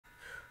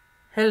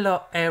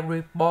Hello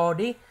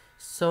everybody.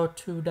 So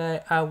today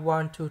I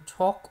want to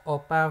talk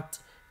about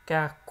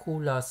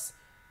calculus.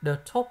 The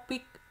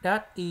topic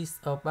that is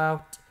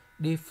about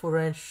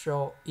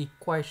differential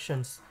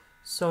equations.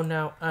 So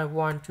now I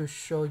want to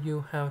show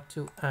you how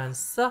to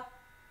answer.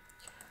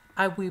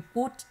 I will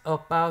put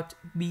about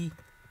b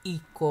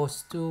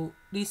equals to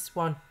this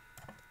one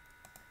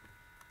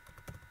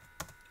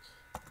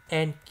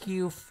and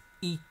q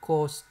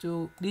equals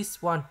to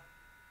this one.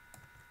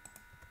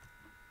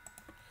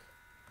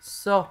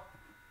 So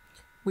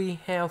we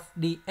have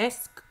the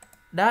x,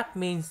 that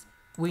means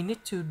we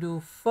need to do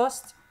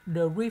first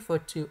the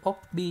derivative of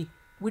b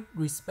with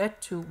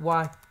respect to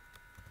y.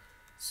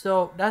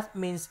 So that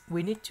means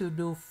we need to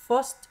do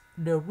first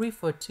the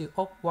derivative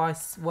of y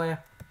squared,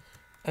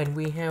 and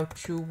we have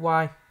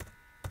 2y.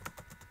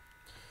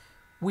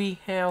 We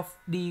have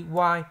dy,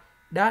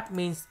 that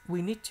means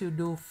we need to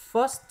do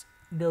first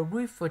the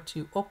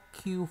derivative of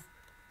q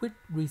with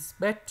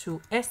respect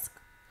to x.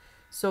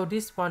 So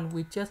this one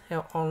we just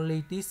have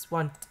only this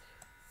one.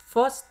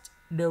 First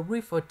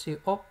derivative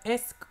of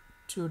x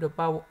to the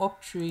power of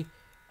 3,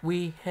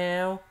 we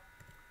have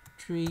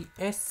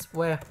 3x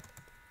squared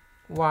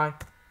y.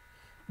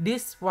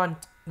 This one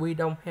we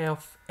don't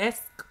have x,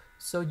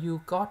 so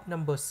you got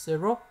number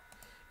 0.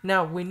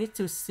 Now we need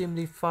to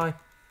simplify.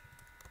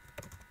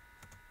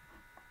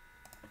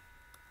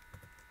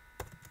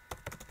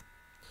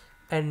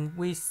 And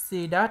we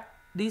see that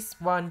this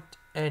one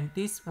and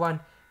this one,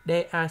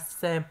 they are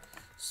same.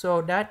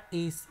 So that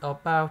is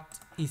about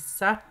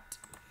exact.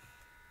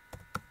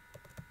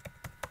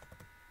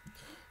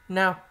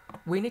 Now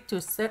we need to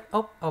set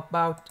up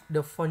about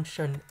the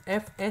function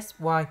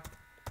fsy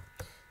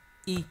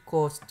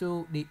equals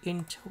to the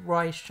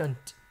integration.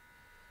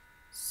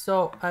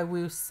 So I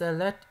will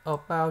select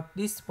about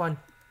this one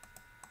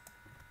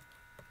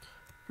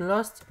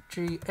plus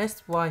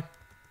 3sy.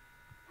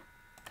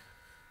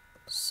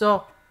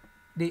 So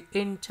the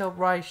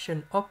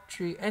integration of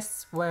 3x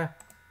squared,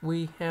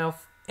 we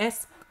have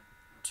s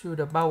to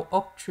the power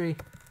of 3.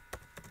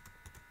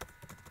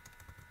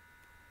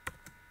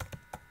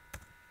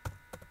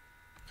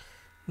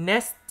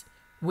 Next,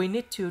 we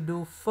need to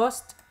do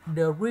first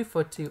the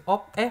derivative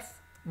of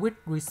f with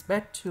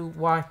respect to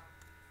y.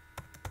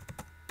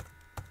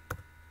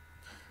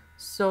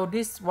 So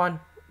this one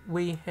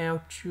we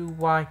have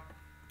 2y.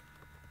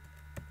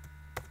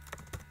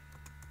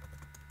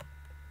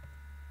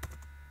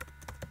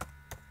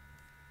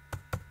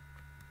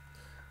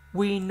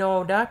 We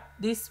know that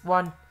this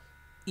one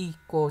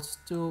equals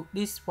to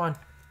this one.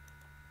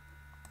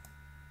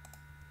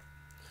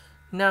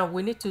 Now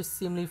we need to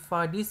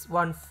simplify this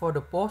one for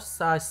the both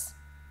sides.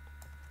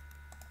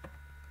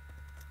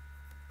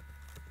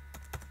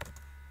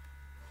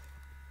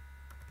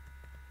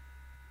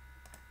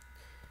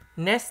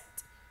 Next,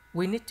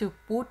 we need to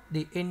put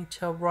the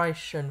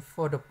integration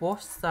for the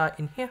both sides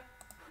in here.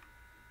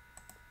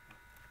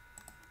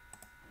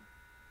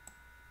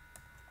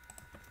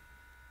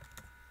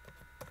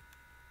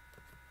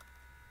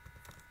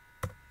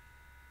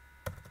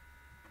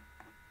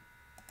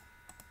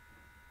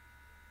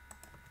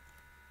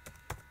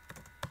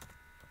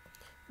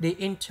 The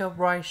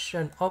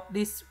integration of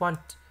this one,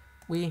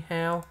 we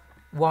have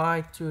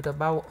y to the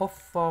power of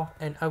 4,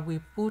 and I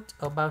will put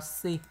about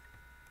c.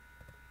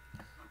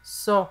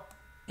 So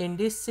in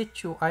this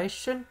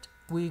situation,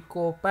 we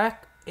go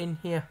back in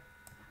here.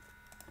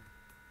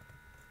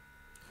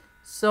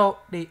 So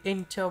the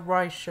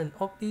integration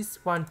of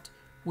this one,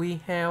 we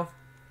have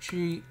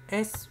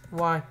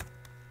 3sy.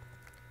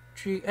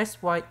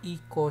 3sy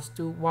equals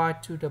to y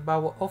to the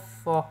power of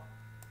 4.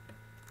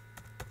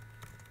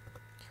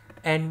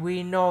 And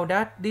we know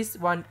that this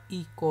one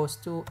equals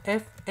to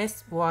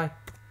fsy.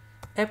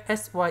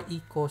 Fsy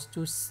equals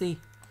to c.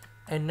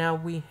 And now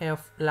we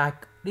have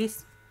like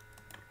this.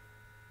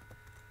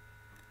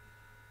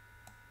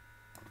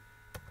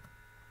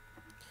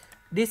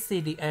 This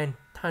is the end.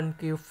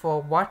 Thank you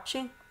for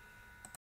watching.